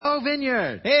Hello,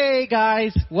 Vineyard. Hey,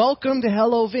 guys. Welcome to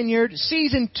Hello Vineyard,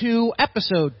 Season 2,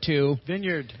 Episode 2.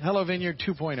 Vineyard, Hello Vineyard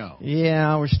 2.0.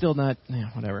 Yeah, we're still not...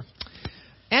 whatever.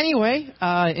 Anyway,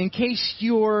 in case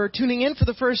you're tuning in for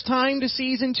the first time to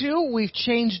Season 2, we've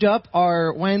changed up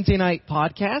our Wednesday night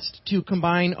podcast to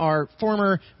combine our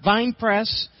former Vine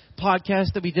Press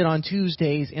podcast that we did on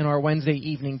Tuesdays in our Wednesday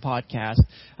evening podcast.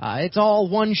 It's all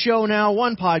one show now,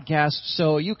 one podcast,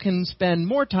 so you can spend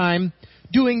more time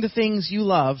doing the things you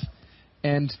love,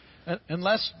 and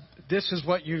unless this is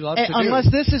what you love to do. Unless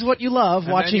this is what you love,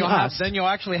 and watching us. Then you'll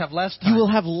actually have less time. You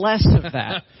will have less of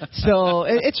that. So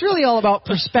it's really all about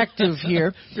perspective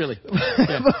here. Really.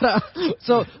 Yeah.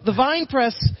 So the Vine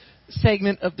Press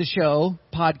segment of the show,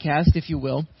 podcast, if you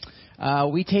will,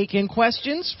 we take in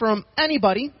questions from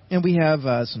anybody, and we have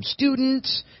some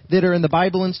students that are in the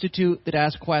Bible Institute that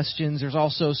ask questions. There's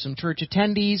also some church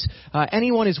attendees.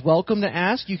 Anyone is welcome to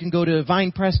ask. You can go to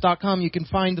vinepress.com. You can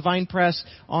find the Vine Press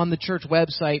on the church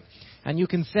website, and you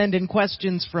can send in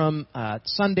questions from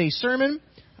Sunday sermon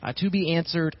to be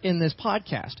answered in this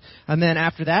podcast. And then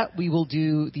after that, we will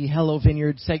do the Hello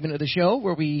Vineyard segment of the show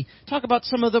where we talk about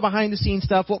some of the behind-the-scenes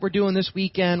stuff, what we're doing this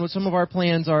weekend, what some of our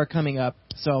plans are coming up.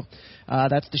 So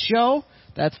that's the show.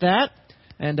 That's that.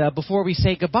 And before we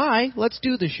say goodbye, let's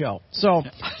do the show. So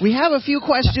we have a few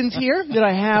questions here that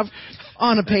I have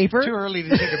on a paper. Too early to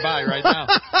say goodbye right now.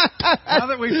 Now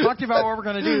that we've talked about what we're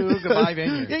going to do, goodbye,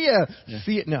 Vineyard. Yeah.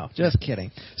 See it? No, just kidding.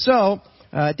 So,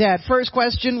 Dad, first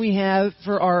question we have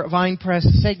for our Vine Press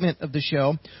segment of the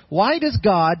show. Why does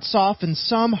God soften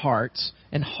some hearts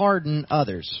and harden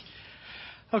others?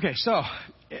 Okay, so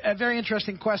a very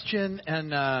interesting question,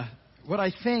 and what I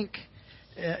think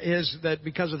is that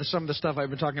because of some of the stuff I've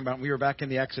been talking about, we were back in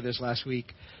the Exodus last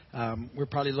week, we're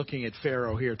probably looking at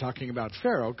Pharaoh here, talking about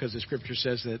Pharaoh, because the Scripture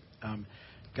says that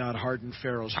God hardened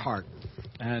Pharaoh's heart.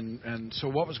 And so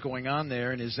what was going on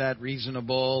there, and is that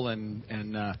reasonable, and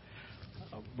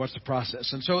what's the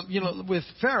process? And so, with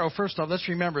Pharaoh, first off, let's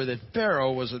remember that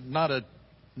Pharaoh was not a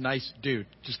nice dude,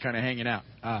 just kind of hanging out.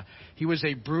 He was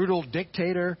a brutal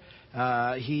dictator.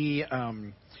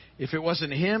 If it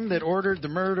wasn't him that ordered the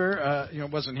murder,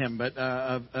 it wasn't him, but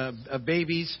of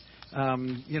babies,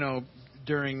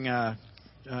 during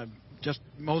just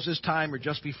Moses' time or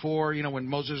just before, when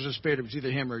Moses was spared, it was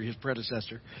either him or his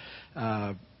predecessor.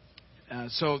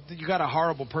 So you got a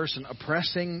horrible person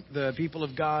oppressing the people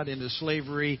of God into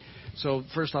slavery. So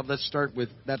first off, let's start with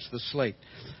that's the slate.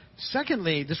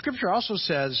 Secondly, the Scripture also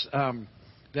says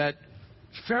that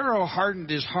Pharaoh hardened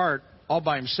his heart all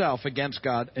by himself against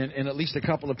God in at least a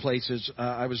couple of places.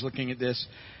 I was looking at this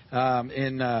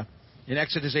in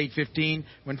Exodus 8:15.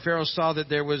 When Pharaoh saw that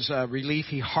there was relief,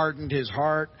 he hardened his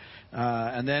heart.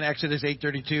 And then Exodus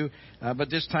 8:32. But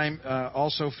this time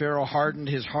also Pharaoh hardened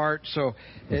his heart. So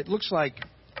it looks like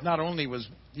not only was,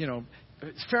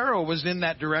 Pharaoh was in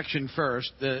that direction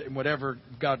first, whatever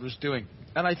God was doing.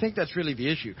 And I think that's really the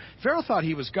issue. Pharaoh thought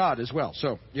he was God as well.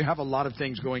 So you have a lot of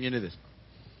things going into this.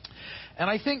 And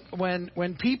I think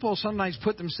when people sometimes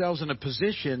put themselves in a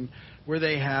position where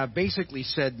they have basically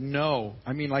said no,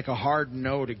 like a hard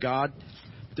no to God,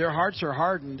 their hearts are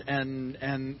hardened,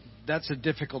 and that's a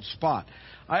difficult spot.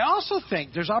 I also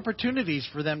think there's opportunities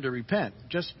for them to repent,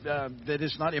 just that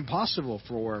it's not impossible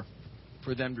for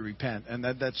them to repent, and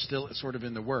that's still sort of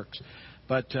in the works.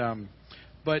 But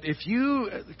if you,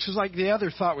 because like the other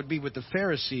thought would be with the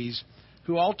Pharisees,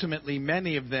 who ultimately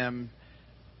many of them.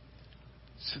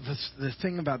 So the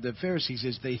thing about the Pharisees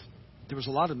is there was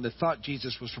a lot of them that thought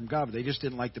Jesus was from God, but they just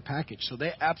didn't like the package. So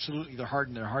they absolutely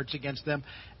hardened their hearts against them,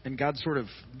 and God sort of,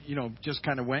 just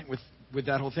kind of went with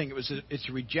that whole thing. It's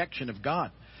a rejection of God,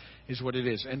 is what it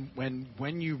is. And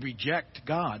when you reject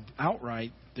God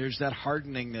outright, there's that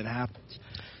hardening that happens.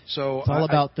 So it's all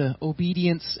about the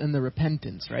obedience and the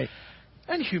repentance, right?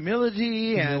 And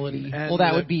humility. And well,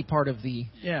 that would be part of the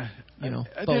both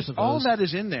of those. All that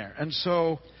is in there, and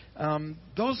so.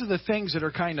 Those are the things that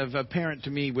are kind of apparent to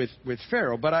me with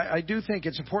Pharaoh. But I do think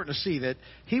it's important to see that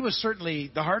he was certainly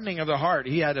the hardening of the heart.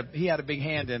 He had a big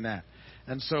hand in that.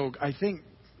 And so I think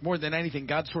more than anything,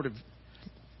 God sort of,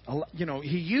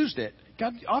 he used it.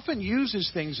 God often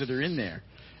uses things that are in there,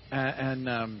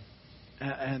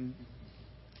 and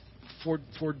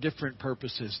for different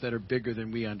purposes that are bigger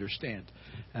than we understand.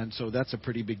 And so that's a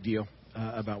pretty big deal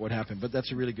about what happened. But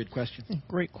that's a really good question.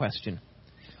 Great question.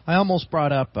 I almost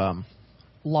brought up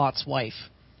Lot's wife,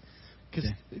 because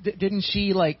didn't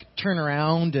she turn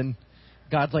around and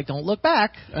God's like, don't look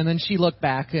back, and then she looked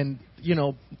back, and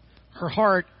her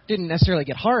heart didn't necessarily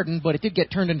get hardened, but it did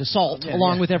get turned into salt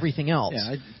along with everything else.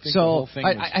 Yeah,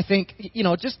 I think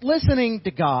just listening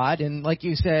to God and, like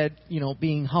you said,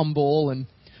 being humble and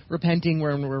repenting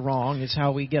when we're wrong is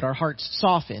how we get our hearts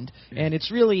softened. And it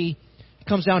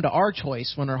comes down to our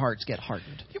choice when our hearts get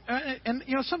hardened. And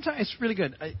sometimes it's really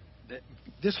good.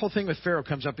 This whole thing with Pharaoh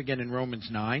comes up again in Romans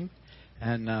 9.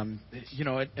 And,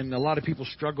 and a lot of people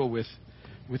struggle with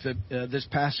this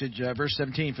passage, verse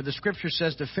 17. For the Scripture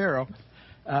says to Pharaoh,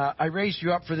 I raised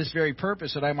you up for this very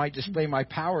purpose, that I might display my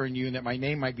power in you and that my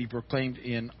name might be proclaimed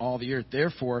in all the earth.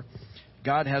 Therefore,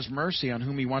 God has mercy on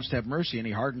whom he wants to have mercy, and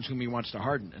he hardens whom he wants to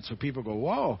harden. And so people go,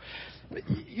 whoa.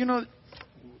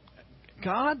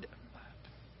 God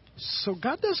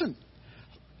doesn't...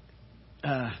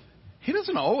 He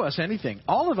doesn't owe us anything.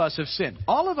 All of us have sinned.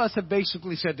 All of us have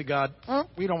basically said to God,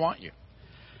 we don't want you.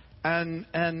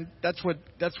 And that's what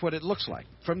it looks like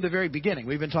from the very beginning.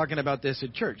 We've been talking about this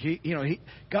at church.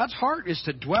 God's heart is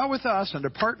to dwell with us and to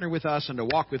partner with us and to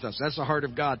walk with us. That's the heart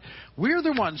of God. We're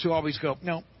the ones who always go,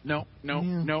 no.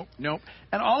 And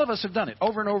all of us have done it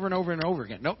over and over and over and over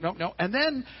again. No.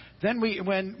 And then we,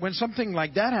 when something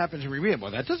like that happens, we realize,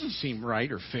 well, that doesn't seem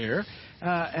right or fair.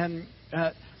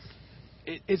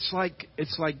 It's like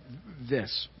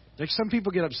this. Like some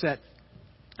people get upset.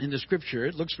 In the Scripture,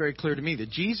 it looks very clear to me that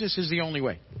Jesus is the only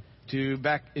way to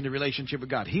back into relationship with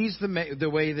God. He's the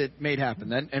way that made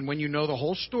happen. And when you know the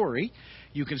whole story,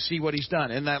 you can see what he's done.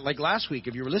 And that, like last week,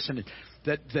 if you were listening,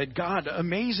 that God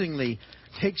amazingly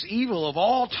takes evil of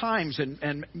all times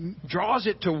and draws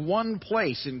it to one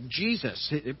place in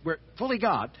Jesus, where fully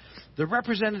God, the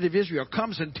representative Israel,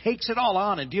 comes and takes it all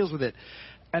on and deals with it.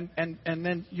 And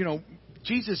then,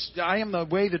 Jesus, I am the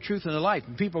way, the truth, and the life.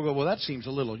 And people go, well, that seems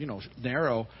a little,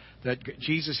 narrow, that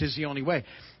Jesus is the only way.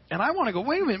 And I want to go,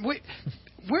 wait a minute, we're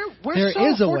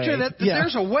so fortunate that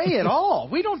there's a way at all.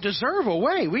 We don't deserve a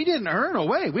way. We didn't earn a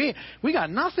way. We got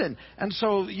nothing. And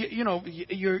so,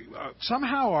 you're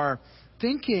somehow our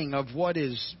thinking of what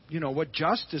is, what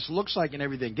justice looks like and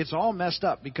everything gets all messed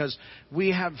up because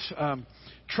we have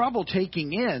trouble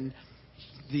taking in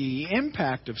the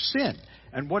impact of sin.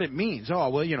 And what it means. Oh,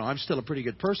 well, I'm still a pretty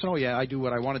good person. Oh, yeah, I do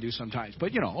what I want to do sometimes.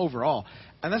 But, overall.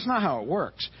 And that's not how it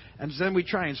works. And then we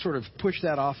try and sort of push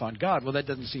that off on God. Well, that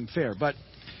doesn't seem fair. But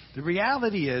the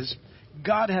reality is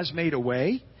God has made a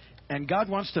way. And God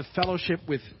wants to fellowship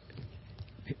with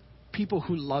people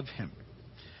who love him.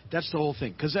 That's the whole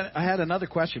thing. Because I had another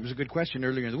question. It was a good question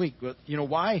earlier in the week. But,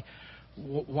 why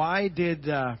did...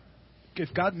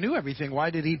 if God knew everything, why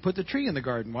did he put the tree in the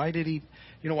garden? Why did he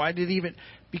even...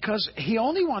 Because he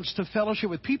only wants to fellowship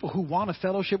with people who want to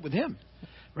fellowship with him.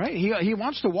 Right? He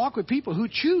wants to walk with people who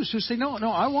choose, who say, no,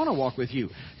 I want to walk with you.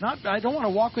 I don't want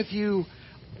to walk with you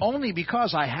only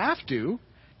because I have to,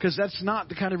 because that's not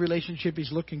the kind of relationship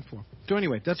he's looking for. So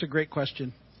anyway, that's a great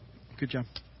question. Good job.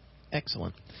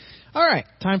 Excellent. All right,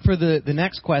 time for the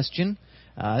next question.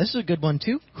 This is a good one,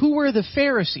 too. Who were the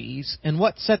Pharisees, and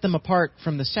what set them apart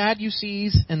from the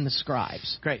Sadducees and the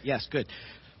scribes? Great, yes, good.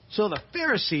 So the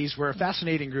Pharisees were a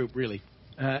fascinating group, really.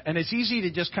 And it's easy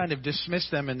to just kind of dismiss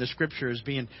them in the Scripture as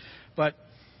being... But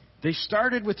they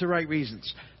started with the right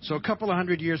reasons. So a couple of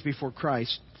hundred years before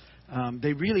Christ,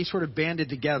 they really sort of banded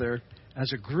together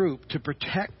as a group to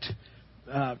protect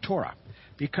Torah.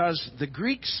 Because the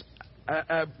Greeks...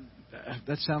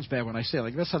 that sounds bad when I say it.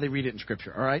 Like, that's how they read it in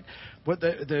Scripture, all right? But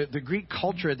the Greek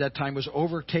culture at that time was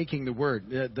overtaking the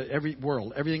word, every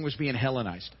world. Everything was being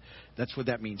Hellenized. That's what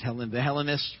that means. The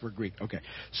Hellenists were Greek. Okay.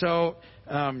 So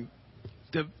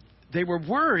they were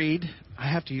worried.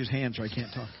 I have to use hands or I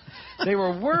can't talk. They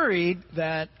were worried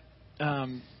that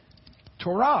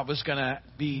Torah was going to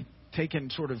be taken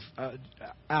sort of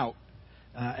out.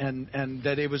 And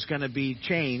that it was going to be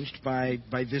changed by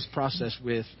this process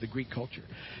with the Greek culture.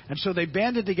 And so they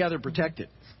banded together to protect it.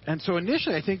 And so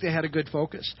initially I think they had a good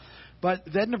focus. But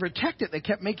then to protect it, they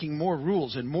kept making more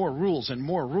rules and more rules and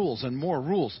more rules and more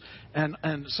rules. And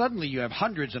suddenly you have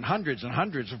hundreds and hundreds and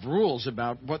hundreds of rules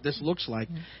about what this looks like.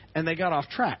 And they got off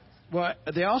track. Well,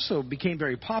 they also became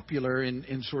very popular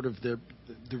in sort of the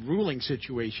ruling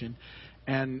situation.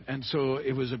 And so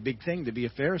it was a big thing to be a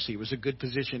Pharisee. It was a good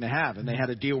position to have. And they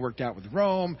had a deal worked out with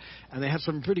Rome. And they had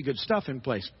some pretty good stuff in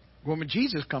place. Well, when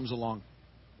Jesus comes along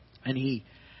and he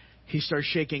starts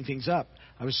shaking things up,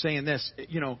 I was saying this,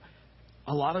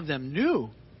 a lot of them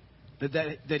knew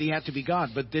that he had to be God,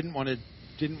 but didn't want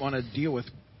to deal with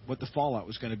what the fallout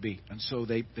was going to be. And so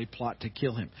they plot to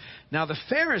kill him. Now, the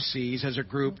Pharisees as a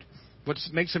group... What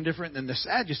makes them different than the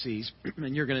Sadducees,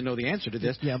 and you're going to know the answer to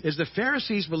this, is the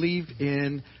Pharisees believed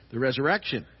in the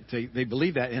resurrection. They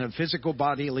believe that in a physical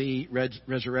bodily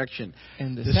resurrection.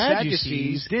 And the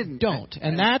Sadducees don't.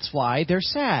 And that's why they're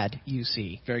sad, you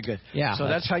see. Very good. Yeah. So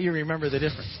that's how you remember the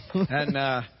difference.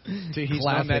 And he's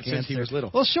known that since he was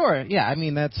little. Well, sure. Yeah, I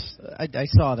mean, I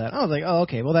saw that. I was like, oh,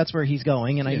 okay, well, that's where he's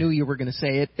going, and I knew you were going to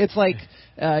say it. It's like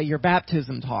your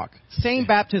baptism talk. Same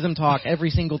baptism talk every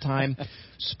single time.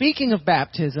 Speaking of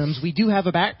baptisms, we do have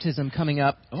a baptism coming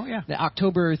up. Oh, yeah.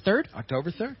 October 3rd. October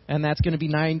 3rd. And that's going to be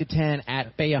 9 to 10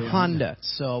 at Bay Honda.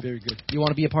 So very good. You want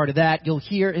to be a part of that. You'll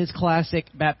hear his classic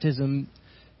baptism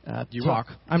talk.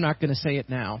 Will. I'm not going to say it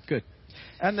now. Good.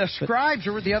 And the scribes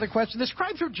were the other question. The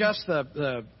scribes were just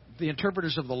the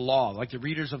interpreters of the law, like the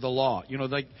readers of the law. You know,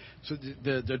 like so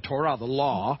the Torah, the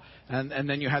law, and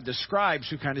then you had the scribes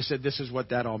who kind of said this is what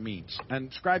that all means.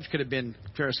 And scribes could have been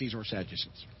Pharisees or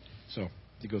Sadducees. So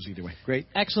it goes either way. Great.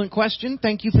 Excellent question.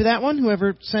 Thank you for that one,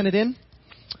 whoever sent it in.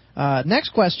 Next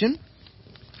question.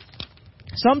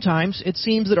 Sometimes it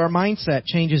seems that our mindset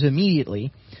changes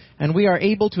immediately, and we are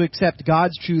able to accept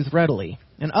God's truth readily.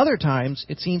 And other times,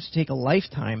 it seems to take a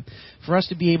lifetime for us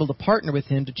to be able to partner with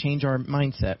Him to change our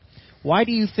mindset. Why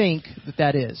do you think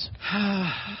that is?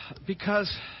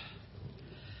 Because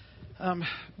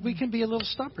we can be a little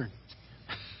stubborn.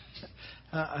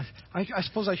 I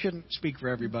suppose I shouldn't speak for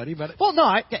everybody, but... Well, no,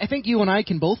 I think you and I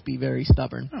can both be very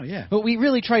stubborn. Oh, yeah. But we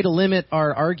really try to limit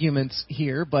our arguments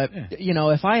here. But, you know,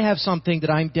 if I have something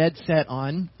that I'm dead set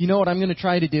on, you know what I'm going to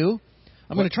try to do?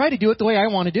 I'm going to try to do it the way I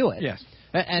want to do it. Yes.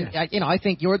 And I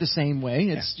think you're the same way.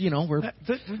 It's, we're...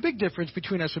 The big difference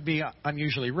between us would be I'm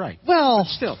usually right. Well...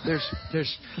 But still,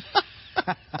 there's...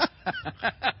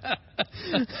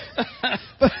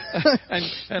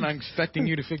 and I'm expecting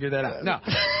you to figure that out. No,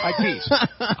 I tease.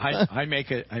 I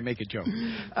make a joke.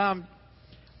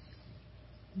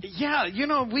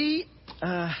 We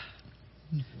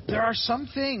there are some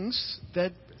things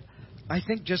that I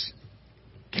think just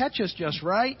catch us just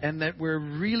right, and that we're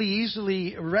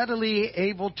really readily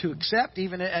able to accept,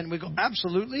 and we go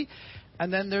absolutely.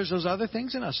 And then there's those other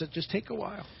things in us that just take a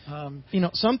while.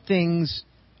 Some things.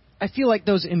 I feel like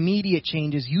those immediate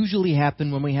changes usually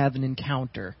happen when we have an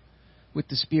encounter with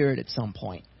the Spirit at some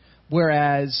point.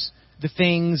 Whereas the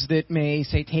things that may,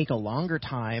 say, take a longer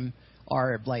time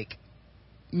are like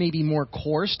maybe more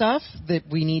core stuff that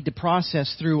we need to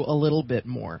process through a little bit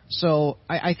more. So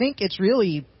I think it's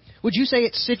really, would you say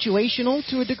it's situational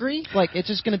to a degree? Like it's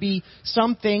just going to be,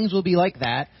 some things will be like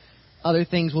that, other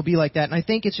things will be like that. And I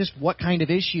think it's just what kind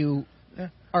of issue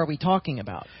are we talking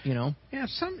about, Yeah,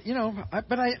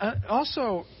 but I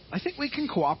also think we can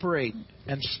cooperate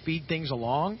and speed things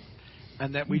along,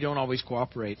 and that we don't always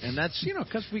cooperate. And that's,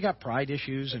 because we got pride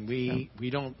issues, and we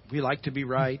like to be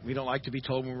right. We don't like to be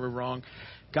told when we're wrong.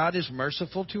 God is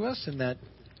merciful to us in that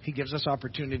He gives us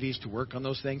opportunities to work on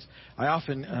those things. I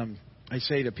often I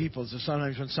say to people, so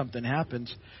sometimes when something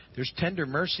happens, there's tender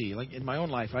mercy. Like in my own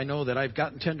life, I know that I've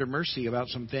gotten tender mercy about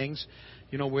some things,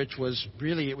 which was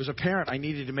really, it was apparent I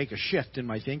needed to make a shift in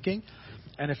my thinking.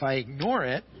 And if I ignore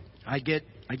it, I get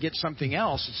something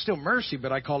else. It's still mercy,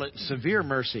 but I call it severe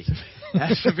mercy.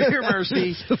 And severe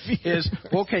mercy is,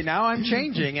 okay, now I'm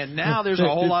changing, and now there's a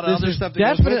whole lot of other stuff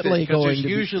that goes with it. Because there's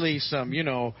usually some,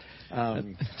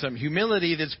 some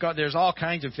humility that's got. There's all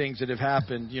kinds of things that have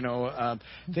happened.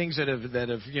 Things that have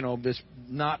this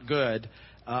not good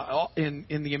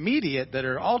in the immediate that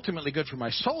are ultimately good for my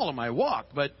soul and my walk.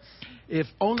 But if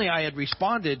only I had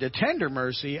responded to tender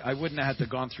mercy, I wouldn't have had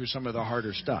to gone through some of the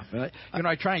harder stuff.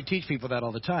 I try and teach people that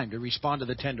all the time, to respond to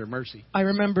the tender mercy. I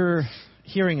remember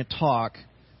hearing a talk,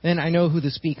 and I know who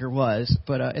the speaker was,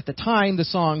 but at the time the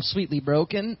song Sweetly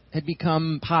Broken had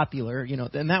become popular,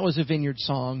 and that was a Vineyard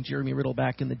song, Jeremy Riddle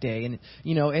back in the day, and,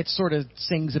 it sort of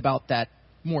sings about that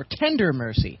more tender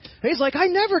mercy. He's like, I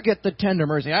never get the tender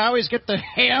mercy. I always get the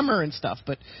hammer and stuff.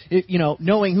 But,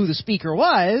 knowing who the speaker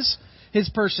was, his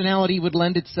personality would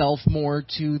lend itself more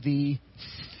to the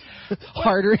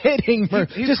harder hitting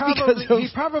mercy. He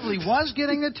probably was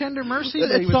getting the tender mercy,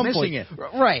 but he was missing it.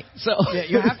 Right. So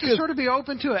you have to sort of be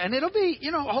open to it. And it'll be,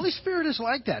 Holy Spirit is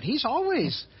like that. He's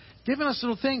always giving us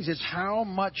little things. It's how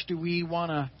much do we want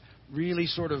to really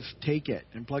sort of take it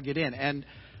and plug it in. And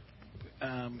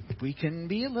we can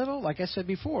be a little, like I said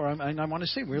before, I want to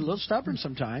say we're a little stubborn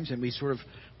sometimes, and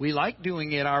we like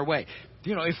doing it our way.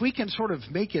 If we can sort of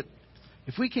make it,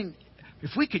 if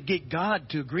we could get God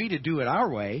to agree to do it our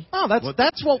way. Oh,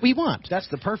 that's what we want. That's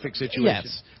the perfect situation.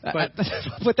 Yes, but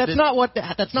that's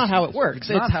not how it works.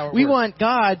 It's not how it we works. want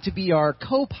God to be our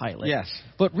co-pilot. Yes.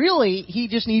 But really, He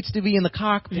just needs to be in the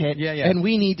cockpit, and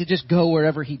we need to just go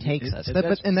wherever He takes us.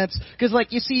 And that's because,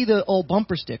 like, you see the old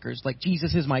bumper stickers, like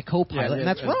Jesus is my co-pilot, and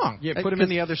that's wrong. Yeah, put him in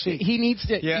the other seat. He needs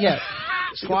to. Yeah.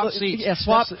 Swap seats. Yeah,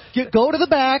 swap. Go to the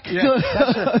back.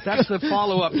 Yeah, that's the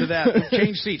follow-up to that.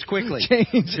 Change seats quickly.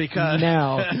 Change because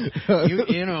now.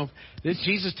 you know, did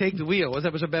Jesus take the wheel? Well,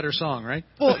 that was a better song, right?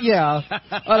 Well, yeah.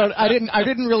 I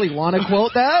didn't really want to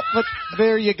quote that, but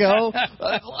there you go.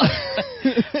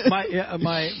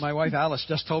 My wife Alice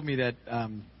just told me that.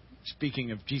 Speaking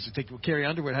of Jesus, Carrie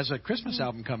Underwood has a Christmas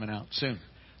album coming out soon.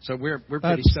 So we're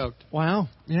pretty stoked. Wow.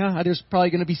 Yeah, there's probably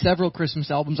going to be several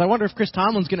Christmas albums. I wonder if Chris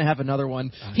Tomlin's going to have another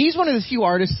one. He's one of the few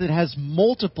artists that has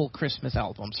multiple Christmas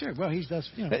albums. Sure. Well, he does.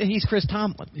 You know. He's Chris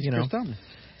Tomlin. Chris Tomlin.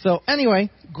 So anyway,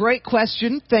 great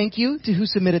question. Thank you to who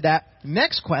submitted that.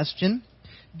 Next question.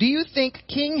 Do you think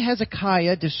King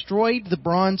Hezekiah destroyed the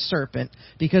bronze serpent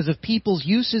because of people's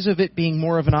uses of it being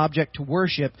more of an object to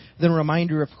worship than a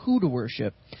reminder of who to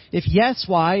worship? If yes,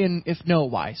 why? And if no,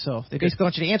 why? So they basically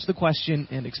want you to answer the question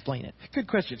and explain it. Good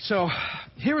question. So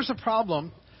here was the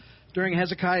problem during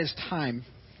Hezekiah's time,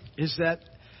 is that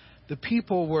the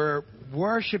people were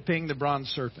worshiping the bronze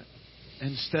serpent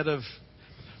instead of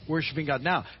worshiping God.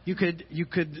 Now, you could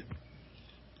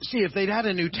see if they'd had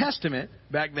a New Testament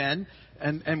back then,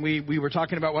 and we were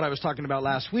talking about what I was talking about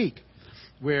last week,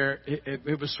 where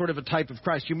it was sort of a type of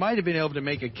Christ. You might have been able to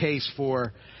make a case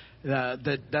for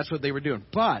that's what they were doing.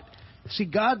 But, see,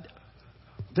 God,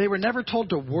 they were never told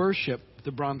to worship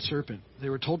the bronze serpent. They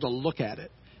were told to look at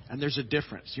it. And there's a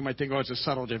difference. You might think, oh, it's a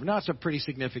subtle difference. No, it's a pretty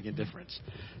significant difference.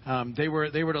 They were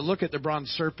to look at the bronze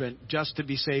serpent just to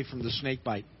be saved from the snake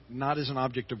bite, not as an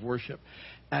object of worship.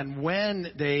 And when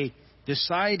they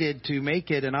decided to make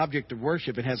it an object of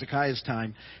worship at Hezekiah's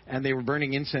time, and they were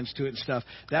burning incense to it and stuff,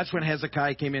 that's when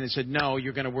Hezekiah came in and said, no,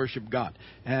 you're going to worship God.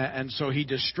 And so he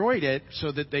destroyed it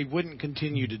so that they wouldn't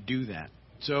continue to do that.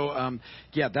 So,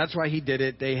 that's why he did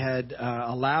it. They had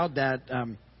allowed that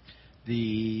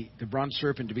the bronze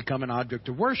serpent to become an object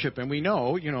of worship. And we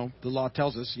know, the law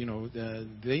tells us,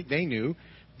 they knew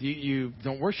you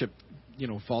don't worship,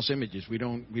 false images. We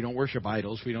don't worship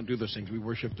idols. We don't do those things. We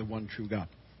worship the one true God.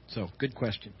 So, good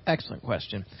question. Excellent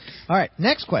question. All right,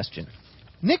 next question.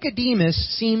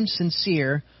 Nicodemus seemed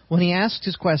sincere when he asked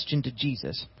his question to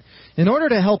Jesus. In order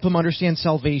to help him understand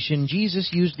salvation, Jesus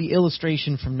used the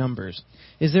illustration from Numbers.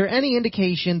 Is there any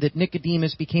indication that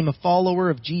Nicodemus became a follower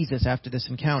of Jesus after this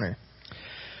encounter?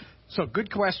 So, good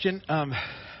question. I'm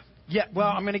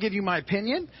going to give you my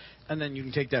opinion, and then you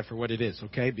can take that for what it is,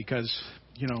 okay? Because,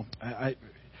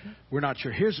 we're not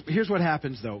sure. Here's what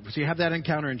happens, though. So you have that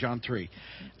encounter in John 3.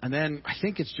 And then I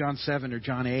think it's John 7 or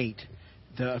John 8.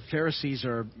 The Pharisees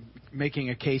are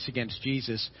making a case against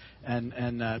Jesus.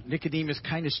 And Nicodemus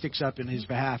kind of sticks up in his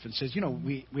behalf and says,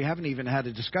 we haven't even had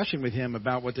a discussion with him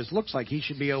about what this looks like. He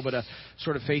should be able to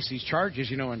sort of face these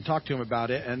charges, and talk to him about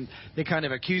it. And they kind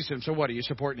of accuse him. So what, are you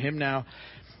supporting him now?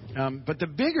 But the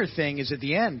bigger thing is at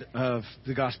the end of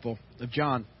the Gospel of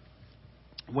John,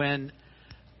 when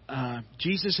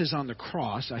Jesus is on the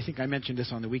cross. I think I mentioned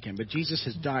this on the weekend, but Jesus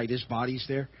has died. His body's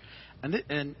there.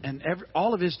 And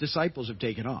all of his disciples have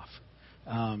taken off.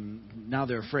 Now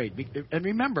they're afraid. And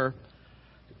remember,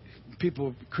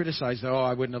 people criticize,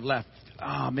 I wouldn't have left.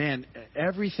 Oh, man,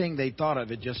 everything they thought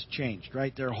of had just changed,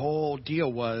 right? Their whole deal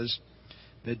was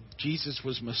that Jesus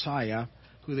was Messiah,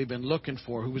 who they've been looking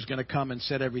for, who was going to come and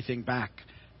set everything back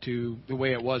to the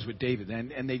way it was with David,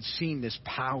 and they'd seen this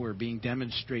power being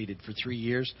demonstrated for 3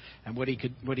 years, and what he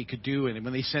could do. And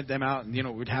when they sent them out, and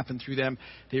it would happen through them,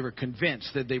 they were convinced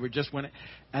that they were just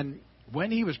and when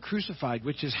he was crucified,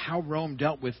 which is how Rome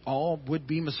dealt with all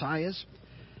would-be messiahs,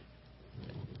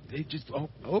 they just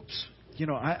oops,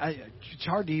 it's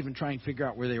hard to even try and figure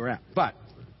out where they were at, but.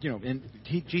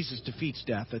 Jesus defeats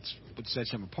death. That's what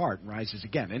sets him apart and rises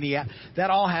again. And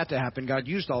that all had to happen. God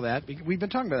used all that. We've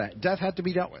been talking about that. Death had to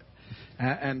be dealt with.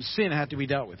 And sin had to be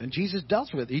dealt with. And Jesus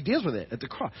deals with it. He deals with it at the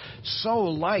cross. So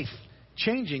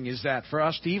life-changing is that for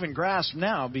us to even grasp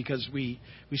now, because we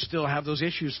still have those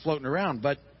issues floating around.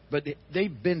 But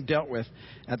they've been dealt with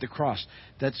at the cross.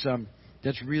 That's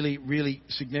really, really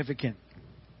significant.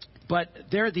 But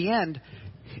there at the end,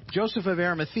 Joseph of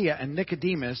Arimathea and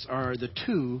Nicodemus are the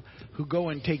two who go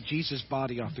and take Jesus'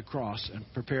 body off the cross and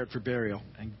prepare it for burial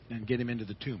and get him into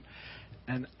the tomb.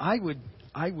 And I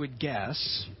would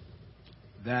guess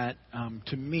that,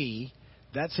 to me,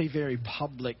 that's a very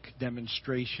public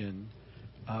demonstration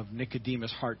of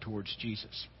Nicodemus' heart towards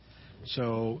Jesus.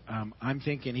 So I'm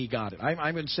thinking he got it.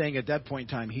 I've been saying at that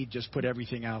point in time he just put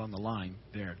everything out on the line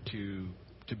there to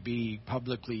be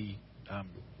publicly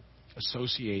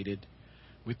associated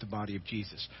with the body of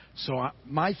Jesus. So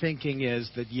my thinking is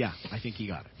that, I think he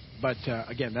got it. But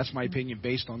again, that's my opinion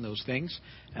based on those things,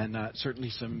 and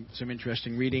certainly some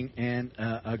interesting reading and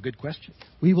a good question.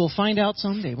 We will find out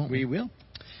someday, won't we? We will.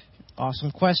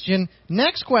 Awesome question.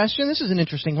 Next question. This is an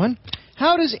interesting one.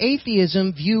 How does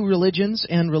atheism view religions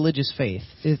and religious faith?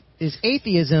 Is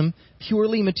atheism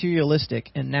purely materialistic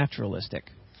and naturalistic?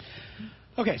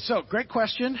 Okay, so great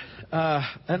question,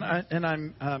 and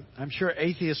I'm sure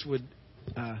atheists would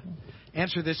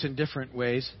answer this in different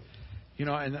ways. And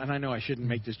I know I shouldn't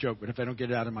make this joke, but if I don't get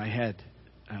it out of my head,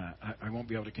 I won't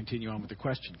be able to continue on with the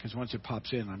question, because once it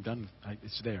pops in, I'm done.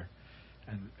 It's there.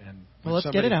 And well, let's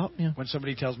get it out. Yeah. When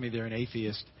somebody tells me they're an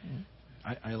atheist,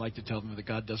 I like to tell them that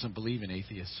God doesn't believe in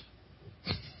atheists.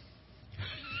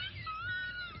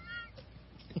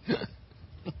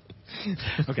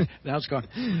 Okay, now it's gone.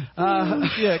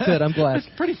 Yeah, good. I'm glad. It's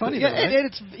pretty funny. Yeah, though,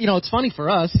 right? it's funny for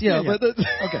us. Yeah. Yeah. But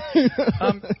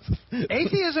Okay.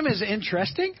 Atheism is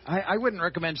interesting. I wouldn't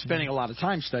recommend spending a lot of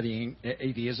time studying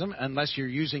atheism unless you're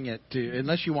using it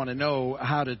unless you want to know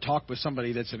how to talk with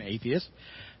somebody that's an atheist.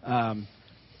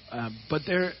 But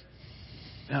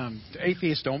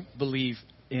atheists don't believe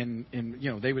in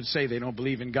they would say they don't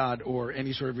believe in God or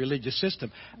any sort of religious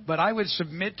system. But I would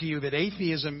submit to you that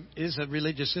atheism is a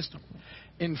religious system.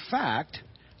 In fact,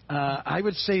 I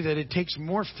would say that it takes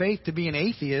more faith to be an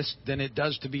atheist than it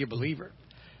does to be a believer.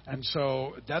 And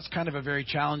so that's kind of a very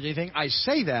challenging thing. I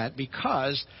say that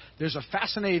because there's a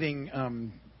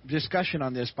fascinating discussion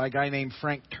on this by a guy named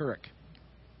Frank Turek.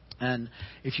 And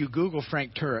if you Google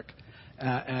Frank Turek,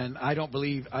 and I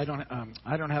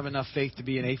don't have enough faith to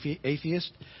be an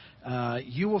atheist,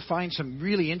 you will find some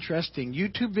really interesting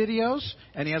YouTube videos,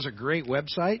 and he has a great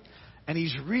website, and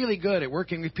he's really good at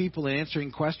working with people and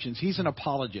answering questions. He's an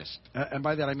apologist, and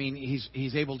by that I mean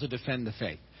he's able to defend the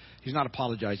faith. He's not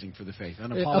apologizing for the faith.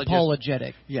 An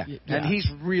apologetic. Yeah, and he's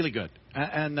really good.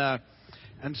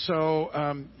 And so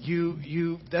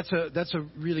that's a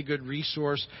really good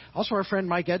resource. Also, our friend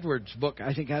Mike Edwards' book,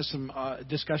 I think, has some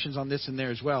discussions on this in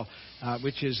there as well,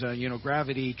 which is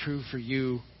Gravity, True for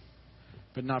You,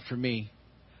 but Not for Me.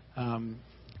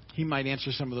 He might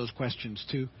answer some of those questions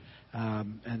too.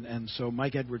 And so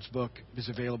Mike Edwards' book is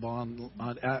available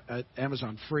at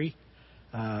Amazon free.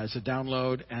 It's a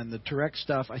download, and the Turek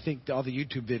stuff, I think all the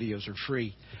YouTube videos are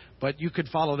free. But you could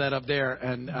follow that up there,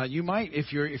 and you might,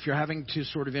 if you're having to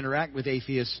sort of interact with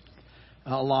atheists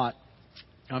a lot,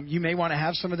 you may want to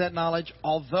have some of that knowledge.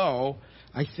 Although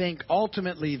I think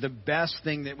ultimately the best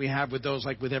thing that we have with those,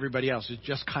 like with everybody else, is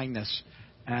just kindness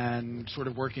and sort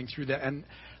of working through that. And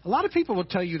a lot of people will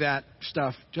tell you that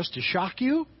stuff just to shock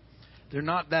you. They're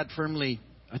not that firmly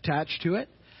attached to it.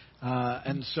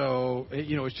 And so,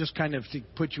 it's just kind of to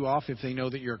put you off if they know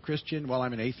that you're a Christian. Well,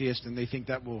 I'm an atheist, and they think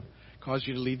that will cause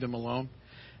you to leave them alone.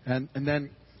 And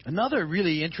then another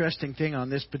really interesting thing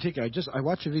on this particular, I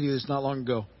watched a video this not long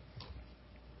ago.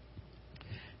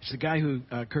 It's the guy who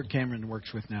Kirk Cameron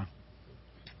works with now,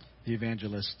 the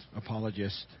evangelist,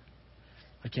 apologist.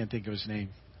 I can't think of his name.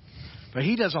 But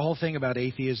he does a whole thing about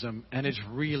atheism, and it's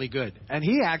really good. And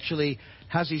he actually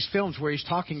has these films where he's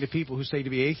talking to people who say to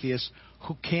be atheists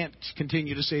who can't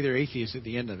continue to say they're atheists at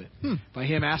the end of it. By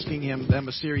him asking them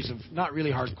a series of not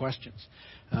really hard questions.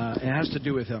 It has to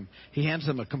do with him. He hands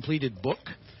them a completed book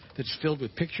that's filled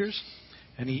with pictures,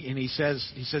 and he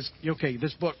says, okay,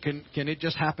 this book, can it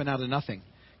just happen out of nothing?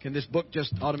 Can this book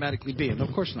just automatically be? And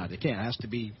of course not. It can't. It has to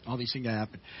be all these things that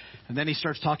happen. And then he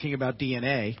starts talking about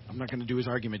DNA. I'm not going to do his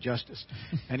argument justice.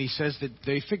 And he says that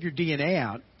they figured DNA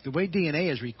out. The way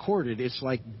DNA is recorded, it's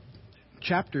like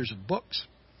chapters of books,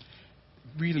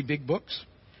 really big books.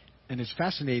 And it's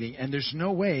fascinating. And there's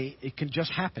no way it can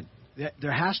just happen.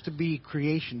 There has to be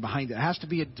creation behind it. There has to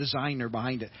be a designer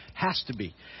behind it. Has to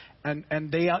be. And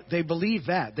they believe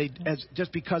that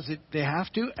just because they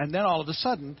have to. And then all of a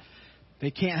sudden, they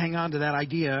can't hang on to that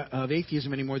idea of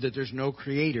atheism anymore, that there's no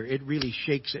creator. It really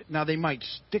shakes it. Now, they might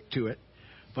stick to it,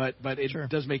 but it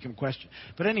does make them question.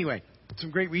 But anyway,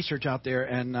 some great research out there,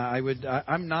 and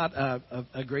I'm not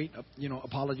a great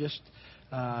apologist.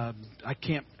 I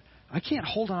can't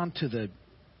hold on to the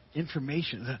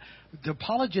information. The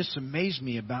apologists amaze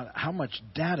me about how much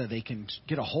data they can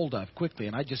get a hold of quickly,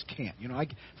 and I just can't.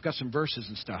 I've got some verses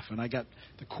and stuff, and I got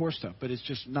the core stuff, but it's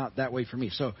just not that way for me.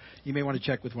 So you may want to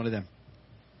check with one of them.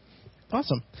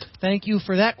 Awesome. Thank you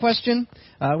for that question.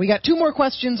 We got two more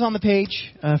questions on the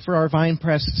page for our Vine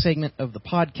Press segment of the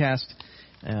podcast.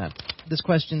 This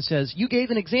question says, you gave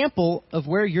an example of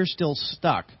where you're still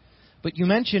stuck, but you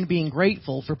mentioned being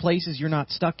grateful for places you're not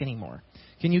stuck anymore.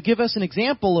 Can you give us an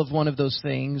example of one of those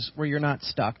things where you're not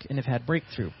stuck and have had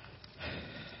breakthrough?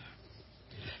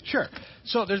 Sure.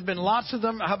 So there's been lots of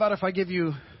them. How about if I give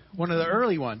you one of the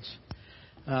early ones?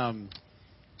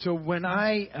 So when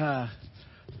I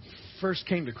first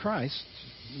came to Christ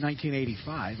in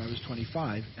 1985, I was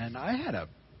 25, and I had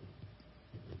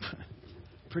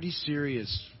pretty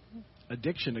serious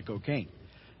addiction to cocaine.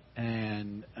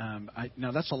 And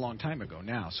now that's a long time ago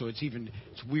now, so it's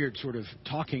weird sort of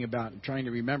talking about and trying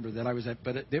to remember that I was at,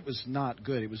 but it was not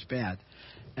good. It was bad.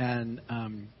 And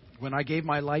when I gave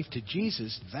my life to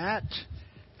Jesus, that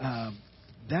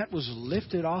was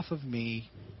lifted off of me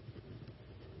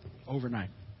overnight.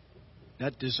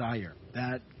 That desire,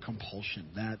 that compulsion,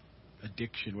 that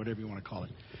addiction, whatever you want to call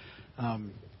it,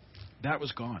 that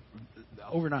was gone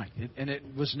overnight. And it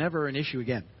was never an issue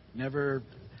again. Never.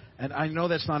 And I know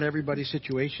that's not everybody's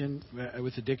situation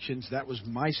with addictions. That was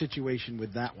my situation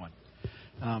with that one.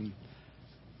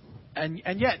 And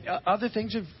yet other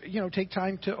things have take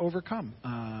time to overcome.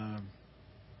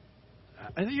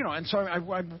 And so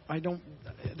I don't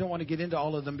want to get into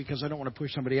all of them because I don't want to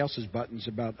push somebody else's buttons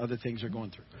about other things they're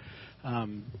going through.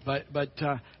 But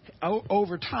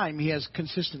over time, he has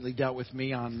consistently dealt with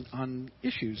me on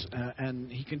issues,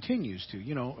 and he continues to.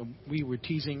 We were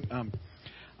teasing.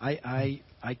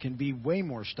 I can be way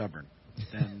more stubborn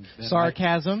than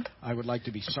sarcasm. I would like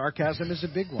to be. Sarcasm is a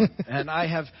big one, and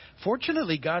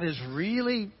fortunately, God has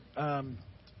really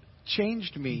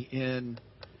changed me in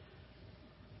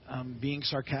being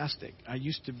sarcastic. I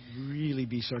used to really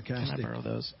be sarcastic. Can I borrow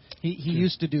those? He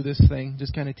used to do this thing,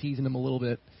 just kind of teasing him a little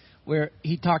bit, where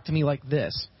he'd talk to me like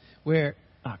this, where,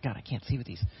 oh, God, I can't see with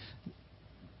these.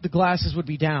 The glasses would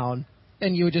be down,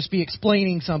 and you would just be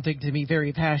explaining something to me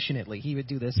very passionately. He would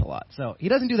do this a lot. So he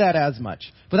doesn't do that as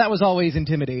much. But that was always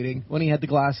intimidating when he had the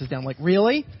glasses down. Like,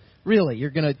 really? Really?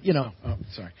 You're going to, Oh,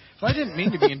 sorry. Well, I didn't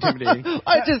mean to be intimidating.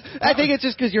 I think it's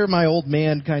just because you're my old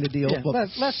man kind of deal. Yeah,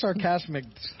 less sarcastic.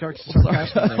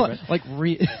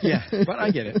 Yeah, but I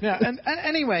get it. Yeah, and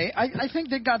anyway, I think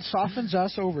that God softens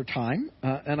us over time,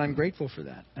 and I'm grateful for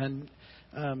that. And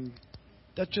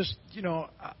that just,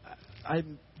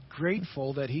 I'm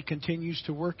grateful that he continues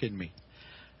to work in me,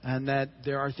 and that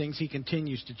there are things he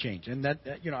continues to change, and that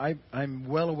I'm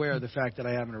well aware of the fact that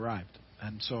I haven't arrived,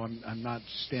 and so I'm not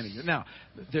standing there. Now,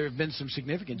 there have been some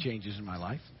significant changes in my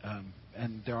life,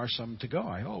 and there are some to go.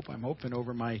 I'm hoping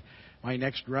over my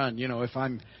next run. If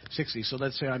I'm 60, so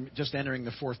let's say I'm just entering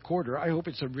the fourth quarter. I hope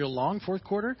it's a real long fourth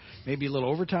quarter, maybe a little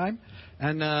overtime,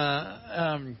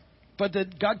 and. But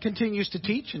that God continues to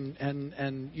teach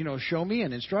and show me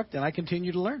and instruct, and I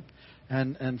continue to learn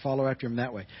and follow after him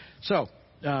that way. So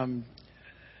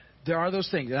there are those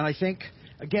things, and I think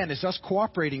again it's us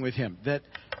cooperating with him that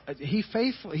he's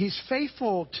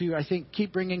faithful to, I think,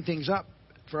 keep bringing things up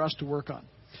for us to work on.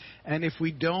 And if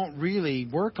we don't really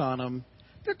work on them,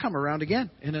 they'll come around again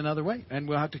in another way, and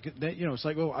we'll have to. It's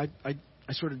like, oh, I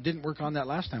sort of didn't work on that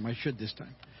last time. I should this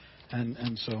time,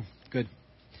 and so good.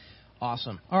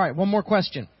 Awesome. All right, one more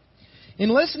question. In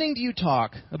listening to you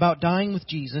talk about dying with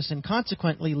Jesus and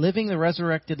consequently living the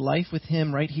resurrected life with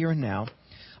him right here and now,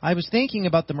 I was thinking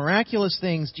about the miraculous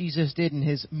things Jesus did in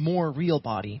his more real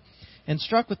body and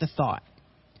struck with the thought,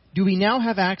 do we now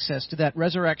have access to that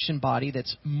resurrection body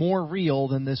that's more real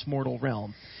than this mortal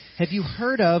realm? Have you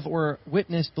heard of or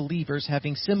witnessed believers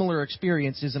having similar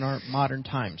experiences in our modern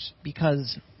times?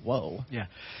 Because, whoa. Yeah.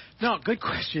 No, good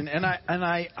question. And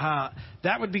I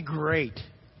that would be great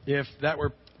if that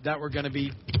were going to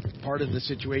be part of the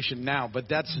situation now, but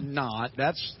that's not.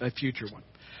 That's a future one.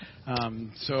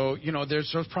 So,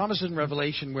 there's those promises in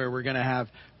Revelation where we're going to have,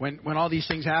 when all these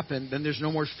things happen, then there's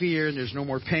no more fear, and there's no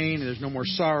more pain, and there's no more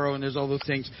sorrow, and there's all those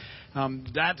things.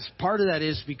 That's part of that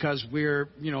is because we're,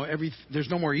 there's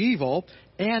no more evil,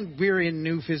 and we're in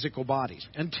new physical bodies.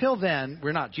 Until then,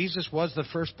 we're not. Jesus was the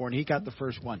firstborn. He got the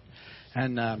first one.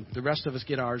 And the rest of us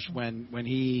get ours when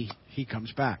he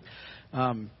comes back.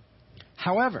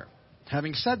 However,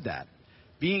 having said that,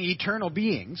 being eternal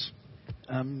beings,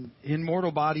 in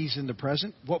mortal bodies in the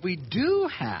present, what we do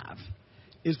have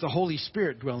is the Holy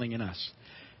Spirit dwelling in us.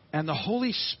 And the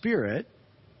Holy Spirit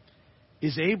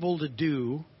is able to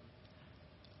do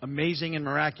amazing and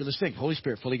miraculous things. Holy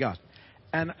Spirit, fully God.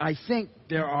 And I think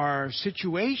there are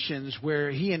situations where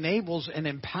he enables and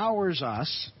empowers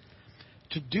us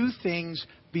to do things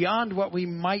beyond what we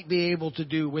might be able to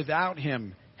do without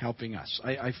him helping us.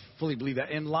 I fully believe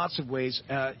that in lots of ways,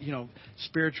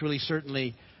 spiritually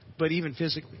certainly, but even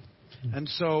physically. And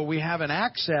so we have an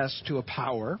access to a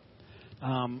power,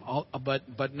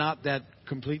 but not that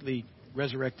completely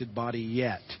resurrected body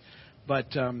yet.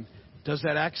 But does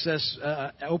that access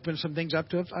open some things up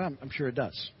to us? I'm sure it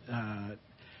does.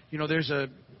 There's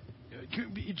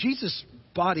Jesus'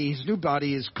 body, his new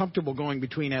body, is comfortable going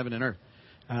between heaven and earth.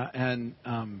 And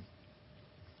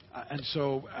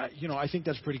so, I think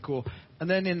that's pretty cool. And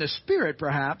then in the spirit,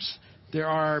 perhaps, there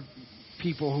are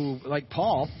people who, like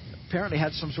Paul, apparently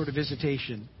had some sort of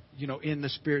visitation, in the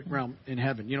spirit realm in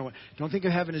heaven. Don't think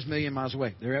of heaven as a million miles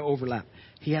away. They're overlap.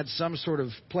 He had some sort of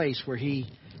place where he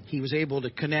was able to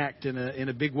connect in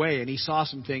a big way, and he saw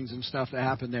some things and stuff that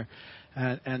happened there.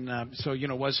 So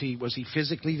was he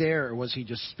physically there, or was he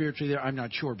just spiritually there? I'm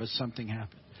not sure, but something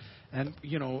happened. And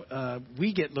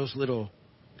we get those little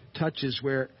touches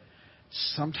where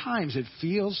sometimes it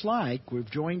feels like we've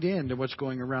joined in to what's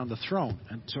going around the throne.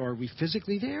 And so are we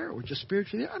physically there or just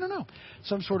spiritually there? I don't know.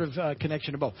 Some sort of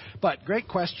connection of both. But great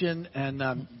question.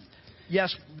 And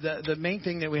yes, the main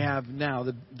thing that we have now,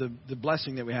 the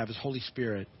blessing that we have is Holy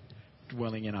Spirit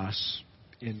dwelling in us.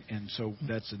 And so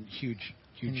that's a huge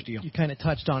deal. You kind of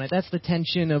touched on it. That's the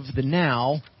tension of the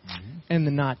now and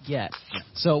the not yet. Yeah.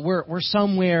 So we're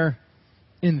somewhere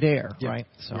in there, right?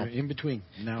 So we're in between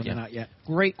now and not yet.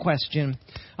 Great question.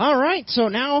 All right, so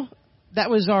now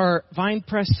that was our Vine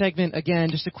Press segment.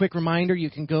 Again, just a quick reminder, you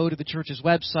can go to the church's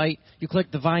website. You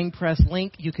click the Vine Press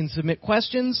link. You can submit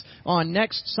questions on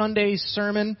next Sunday's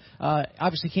sermon.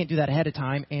 Obviously can't do that ahead of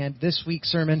time, and this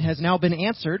week's sermon has now been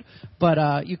answered,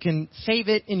 but you can save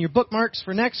it in your bookmarks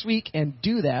for next week and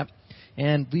do that.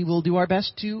 And we will do our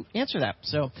best to answer that.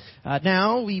 So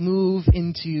now we move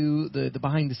into the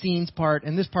behind-the-scenes part,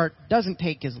 and this part doesn't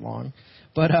take as long,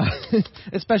 but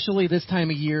especially this time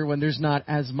of year when there's not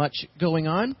as much going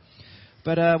on.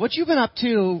 But what you've been up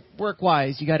to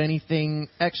work-wise? You got anything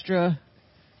extra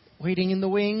waiting in the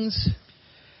wings?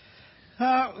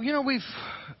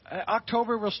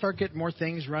 October we'll start getting more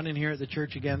things running here at the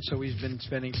church again, so we've been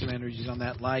spending some energies on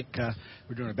that. Like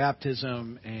we're doing a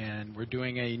baptism, and we're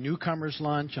doing a newcomers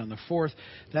lunch on the 4th.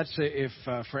 That's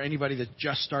for anybody that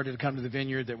just started to come to the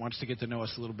Vineyard that wants to get to know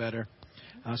us a little better.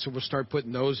 So we'll start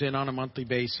putting those in on a monthly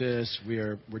basis.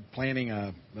 We're planning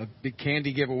a big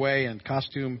candy giveaway and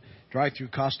drive-through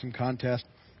costume contest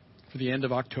for the end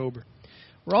of October.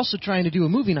 We're also trying to do a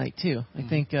movie night, too. I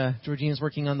think Georgina's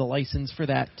working on the license for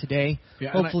that today.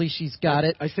 Yeah, hopefully she's got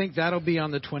it. I think that'll be on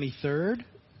the 23rd,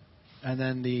 and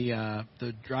then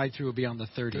the drive-through will be on the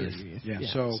 30th. Yeah.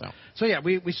 So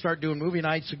we start doing movie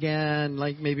nights again,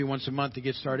 like maybe once a month to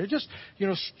get started. Just,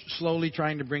 slowly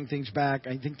trying to bring things back.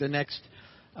 I think the next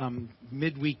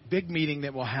midweek big meeting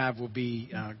that we'll have will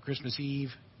be Christmas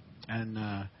Eve,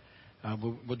 and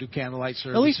we'll do candlelight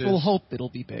services. At least we'll hope it'll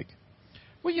be big.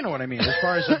 Well, you know what I mean. As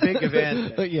far as a big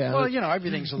event, well,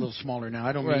 everything's a little smaller now.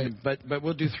 I don't mean, but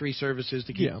we'll do 3 services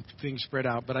to keep things spread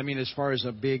out. But I mean, as far as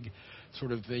a big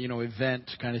sort of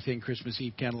event kind of thing, Christmas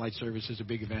Eve candlelight service is a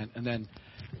big event, and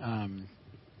then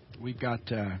we've got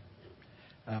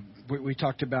we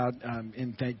talked about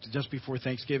just before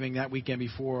Thanksgiving, that weekend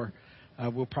before,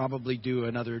 we'll probably do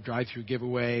another drive-through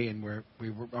giveaway, and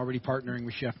we were already partnering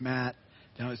with Chef Matt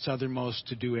down at Southernmost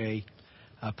to do a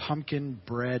pumpkin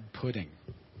bread pudding.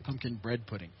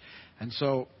 And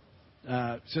so,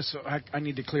 I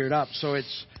need to clear it up. So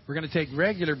we're going to take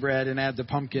regular bread and add the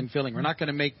pumpkin filling. We're not going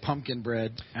to make pumpkin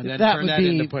bread and then turn that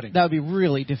into pudding. That would be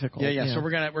really difficult. Yeah. So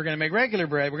we're going to make regular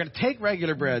bread. We're going to take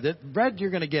regular bread. That bread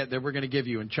you're going to get that we're going to give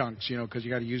you in chunks, because you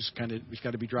got to use it's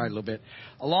got to be dried a little bit,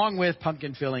 along with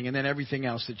pumpkin filling, and then everything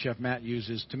else that Chef Matt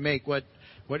uses to make what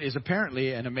is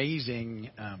apparently an amazing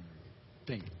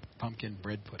thing, pumpkin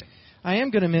bread pudding. I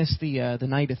am going to miss the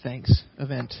Night of Thanks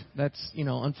event. That's,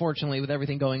 unfortunately, with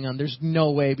everything going on, there's no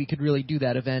way we could really do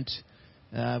that event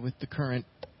with the current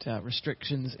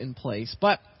restrictions in place.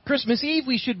 But Christmas Eve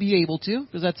we should be able to,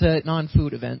 because that's a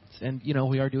non-food event, and,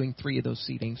 we are doing 3 of those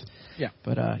seatings. Yeah.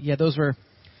 But, those were...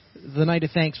 The Night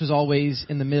of Thanks was always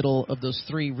in the middle of those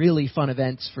 3 really fun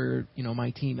events for,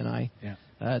 my team and I. Yeah.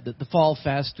 The Fall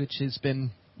Fest, which has been...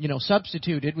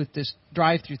 substituted with this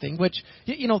drive-through thing, which,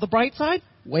 the bright side,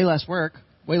 way less work,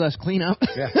 way less cleanup.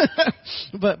 Yeah.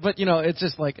 but it's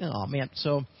just like, oh, man.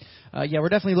 So, we're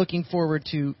definitely looking forward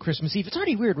to Christmas Eve. It's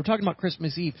already weird. We're talking about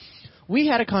Christmas Eve. We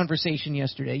had a conversation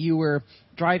yesterday. You were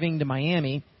driving to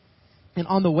Miami, and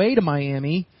on the way to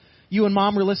Miami, you and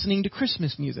Mom were listening to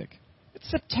Christmas music. It's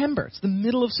September. It's the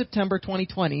middle of September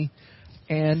 2020.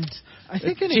 And I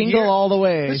think jingle all the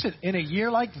way. Listen, in a year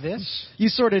like this, you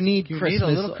sort of need Christmas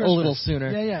a little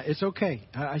sooner. Yeah, it's okay.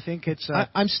 I think it's...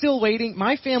 I'm still waiting.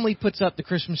 My family puts up the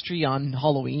Christmas tree on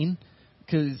Halloween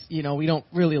because, we don't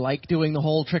really like doing the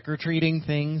whole trick-or-treating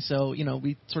thing. So,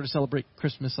 we sort of celebrate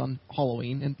Christmas on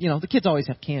Halloween. And, the kids always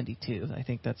have candy, too. I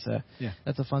think that's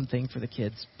a fun thing for the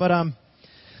kids. But,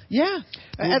 yeah.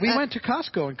 We went to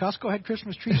Costco, and Costco had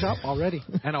Christmas trees up already,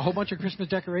 and a whole bunch of Christmas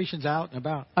decorations out and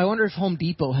about. I wonder if Home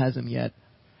Depot has them yet.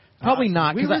 Probably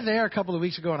not. We were there a couple of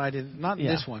weeks ago, and I didn't. Not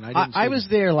this one. I was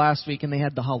there last week, and they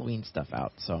had the Halloween stuff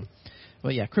out. So,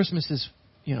 but yeah, Christmas is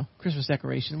Christmas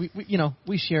decoration.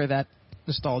 We share that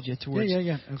nostalgia towards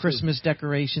Christmas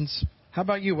decorations. How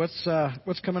about you? What's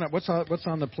coming up? What's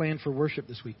on the plan for worship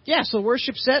this week? Yeah, so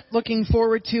worship set, looking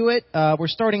forward to it. We're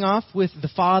starting off with The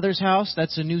Father's House.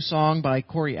 That's a new song by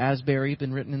Corey Asbury,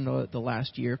 been written in the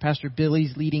last year. Pastor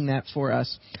Billy's leading that for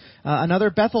us. Another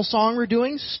Bethel song we're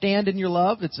doing, Stand in Your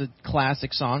Love. It's a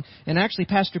classic song. And actually,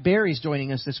 Pastor Barry's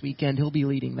joining us this weekend. He'll be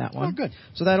leading that one. Oh, good.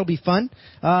 So that'll be fun.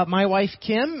 My wife,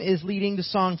 Kim, is leading the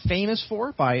song Famous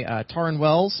For by Taryn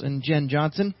Wells and Jen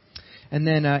Johnson. And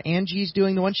then Angie's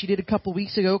doing the one she did a couple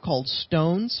weeks ago called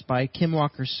Stones by Kim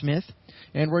Walker-Smith.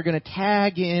 And we're going to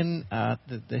tag in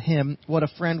the hymn, What a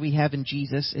Friend We Have in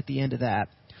Jesus, at the end of that.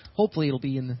 Hopefully it'll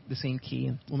be in the same key,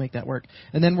 and we'll make that work.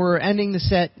 And then we're ending the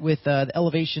set with the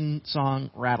Elevation song,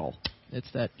 Rattle.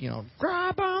 It's that,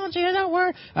 dry bones, hear the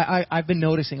word. I've been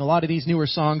noticing a lot of these newer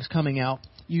songs coming out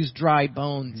use dry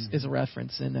bones as a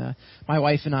reference. And my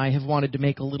wife and I have wanted to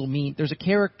make a little meme. There's a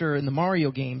character in the Mario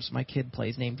games my kid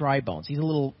plays named Dry Bones. He's a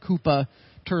little Koopa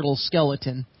turtle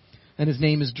skeleton, and his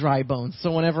name is Dry Bones.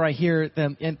 So whenever I hear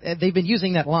them, and they've been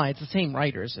using that line, it's the same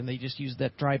writers, and they just use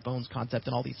that dry bones concept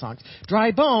in all these songs.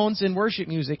 Dry bones in worship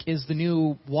music is the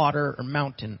new water or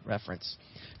mountain reference.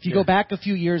 If you go back a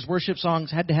few years, worship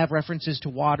songs had to have references to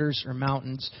waters or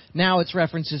mountains. Now it's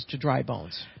references to dry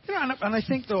bones. And I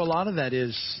think, though, a lot of that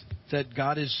is that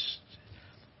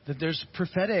that there's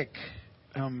prophetic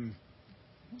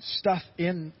stuff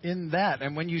in that.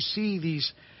 And when you see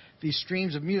these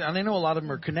streams of music, and I know a lot of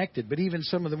them are connected, but even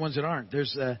some of the ones that aren't,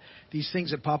 there's these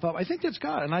things that pop up. I think that's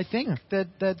God, and I think that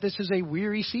this is a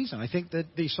weary season. I think that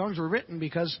these songs were written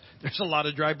because there's a lot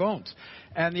of dry bones,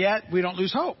 and yet we don't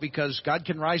lose hope because God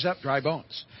can rise up dry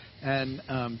bones. And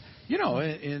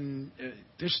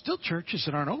there's still churches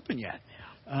that aren't open yet.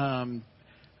 And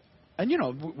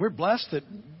we're blessed that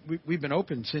we've been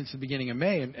open since the beginning of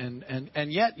May,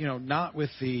 and yet not with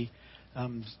the.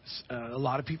 A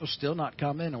lot of people still not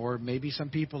coming, or maybe some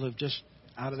people have just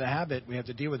out of the habit. We have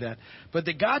to deal with that. But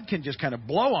that God can just kind of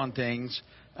blow on things,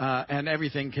 and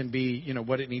everything can be,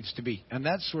 what it needs to be. And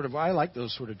that's sort of why I like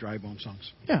those sort of dry bone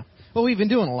songs. Yeah. Well, we've been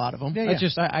doing a lot of them. Yeah.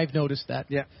 I've noticed that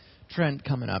trend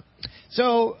coming up.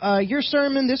 So your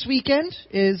sermon this weekend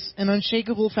is An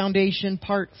Unshakable Foundation,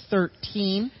 Part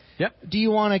 13. Yep. Do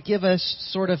you want to give us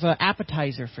sort of an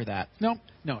appetizer for that? No,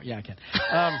 yeah, I can.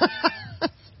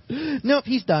 Nope,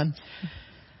 he's done.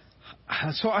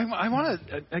 So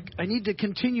I need to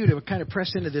continue to kind of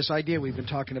press into this idea we've been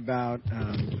talking about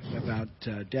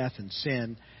death and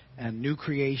sin and new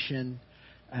creation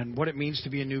and what it means to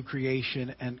be a new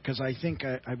creation. And because I think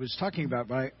I was talking about,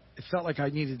 but it felt like I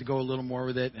needed to go a little more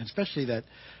with it, and especially that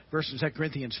verse in 2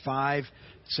 Corinthians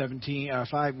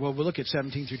 5:17. Well, we'll look at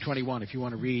 17 through 21. If you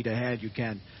want to read ahead, you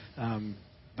can.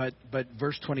 But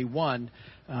verse 21,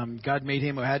 God made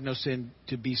him who had no sin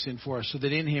to be sin for us, so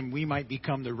that in him we might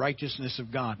become the righteousness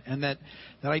of God. And that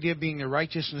idea of being the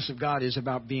righteousness of God is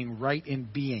about being right in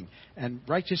being. And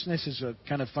righteousness is a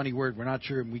kind of funny word. We're not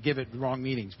sure, and we give it wrong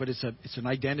meanings, but it's an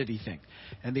identity thing.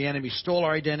 And the enemy stole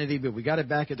our identity, but we got it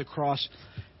back at the cross,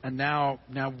 and now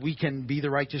we can be the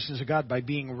righteousness of God by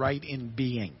being right in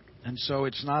being. And so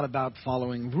it's not about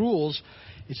following rules.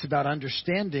 It's about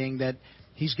understanding that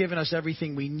He's given us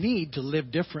everything we need to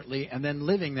live differently and then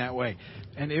living that way.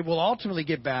 And it will ultimately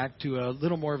get back to a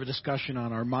little more of a discussion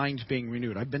on our minds being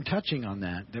renewed. I've been touching on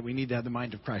that we need to have the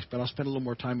mind of Christ, but I'll spend a little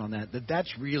more time on that.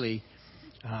 That's really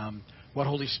what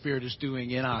Holy Spirit is doing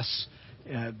in us.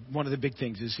 One of the big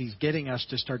things is He's getting us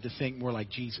to start to think more like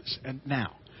Jesus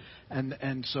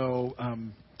and so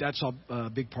that's a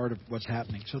big part of what's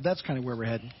happening. So that's kind of where we're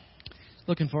heading.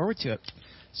 Looking forward to it.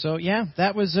 So,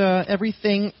 that was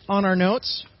everything on our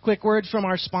notes. Quick word from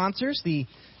our sponsors. The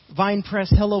Vine Press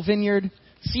Hello Vineyard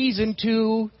Season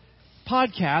 2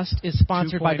 podcast is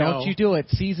sponsored by Don't You Do It.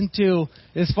 Season 2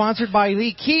 is sponsored by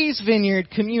the Keys Vineyard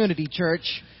Community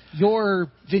Church, your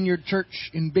vineyard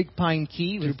church in Big Pine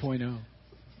Key. 2.0.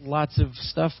 Lots of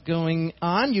stuff going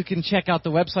on. You can check out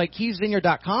the website,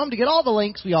 keysvineyard.com, to get all the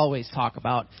links we always talk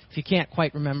about if you can't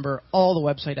quite remember all the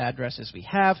website addresses we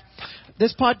have.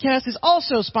 This podcast is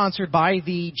also sponsored by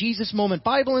the Jesus Moment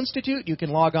Bible Institute. You can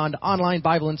log on to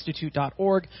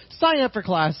onlinebibleinstitute.org, sign up for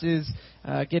classes,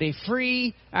 get a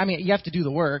free, you have to do the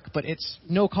work, but it's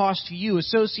no cost to you.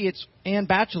 Associates and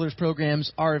bachelor's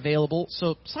programs are available,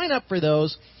 so sign up for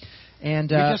those.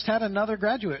 And we just had another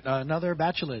graduate, another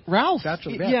bachelorette. Ralph.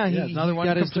 He another one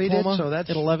got completed. His diploma so that's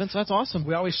at 11. So that's awesome.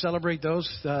 We always celebrate those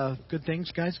good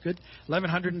things, guys. Good.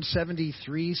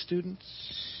 1,173 students.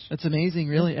 That's amazing,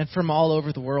 really, and from all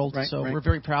over the world. Right, so we're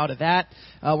very proud of that.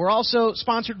 We're also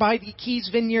sponsored by the Keys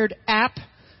Vineyard app.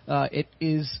 It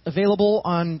is available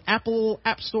on Apple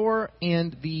App Store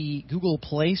and the Google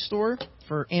Play Store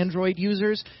for Android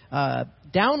users.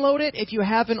 Download it. If you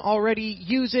haven't already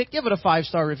used it, give it a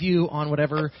 5-star review on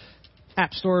whatever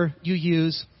app store you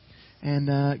use. And,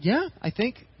 I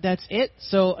think that's it.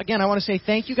 So, again, I want to say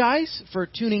thank you guys for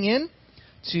tuning in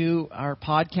to our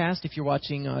podcast. If you're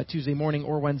watching Tuesday morning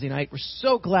or Wednesday night, we're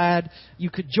so glad you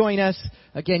could join us.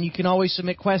 Again, you can always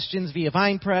submit questions via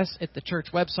VinePress at the church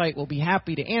website. We'll be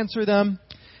happy to answer them.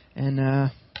 And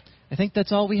I think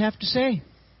that's all we have to say.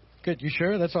 Good. You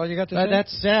sure? That's all you got to say?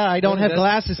 That's I don't have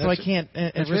glasses, so I can't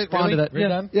respond to that. We're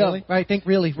done? Yeah, Really? I think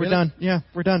really we're done. Yeah,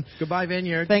 we're done. Goodbye,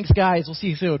 Vineyard. Thanks, guys. We'll see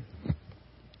you soon.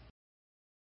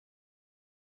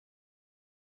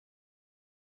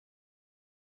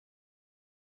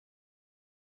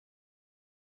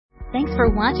 Thanks for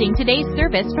watching today's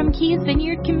service from Keys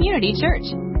Vineyard Community Church.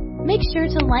 Make sure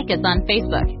to like us on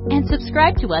Facebook and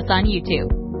subscribe to us on YouTube.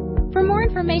 For more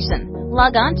information,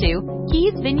 log on to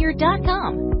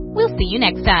keysvineyard.com. We'll see you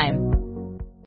next time.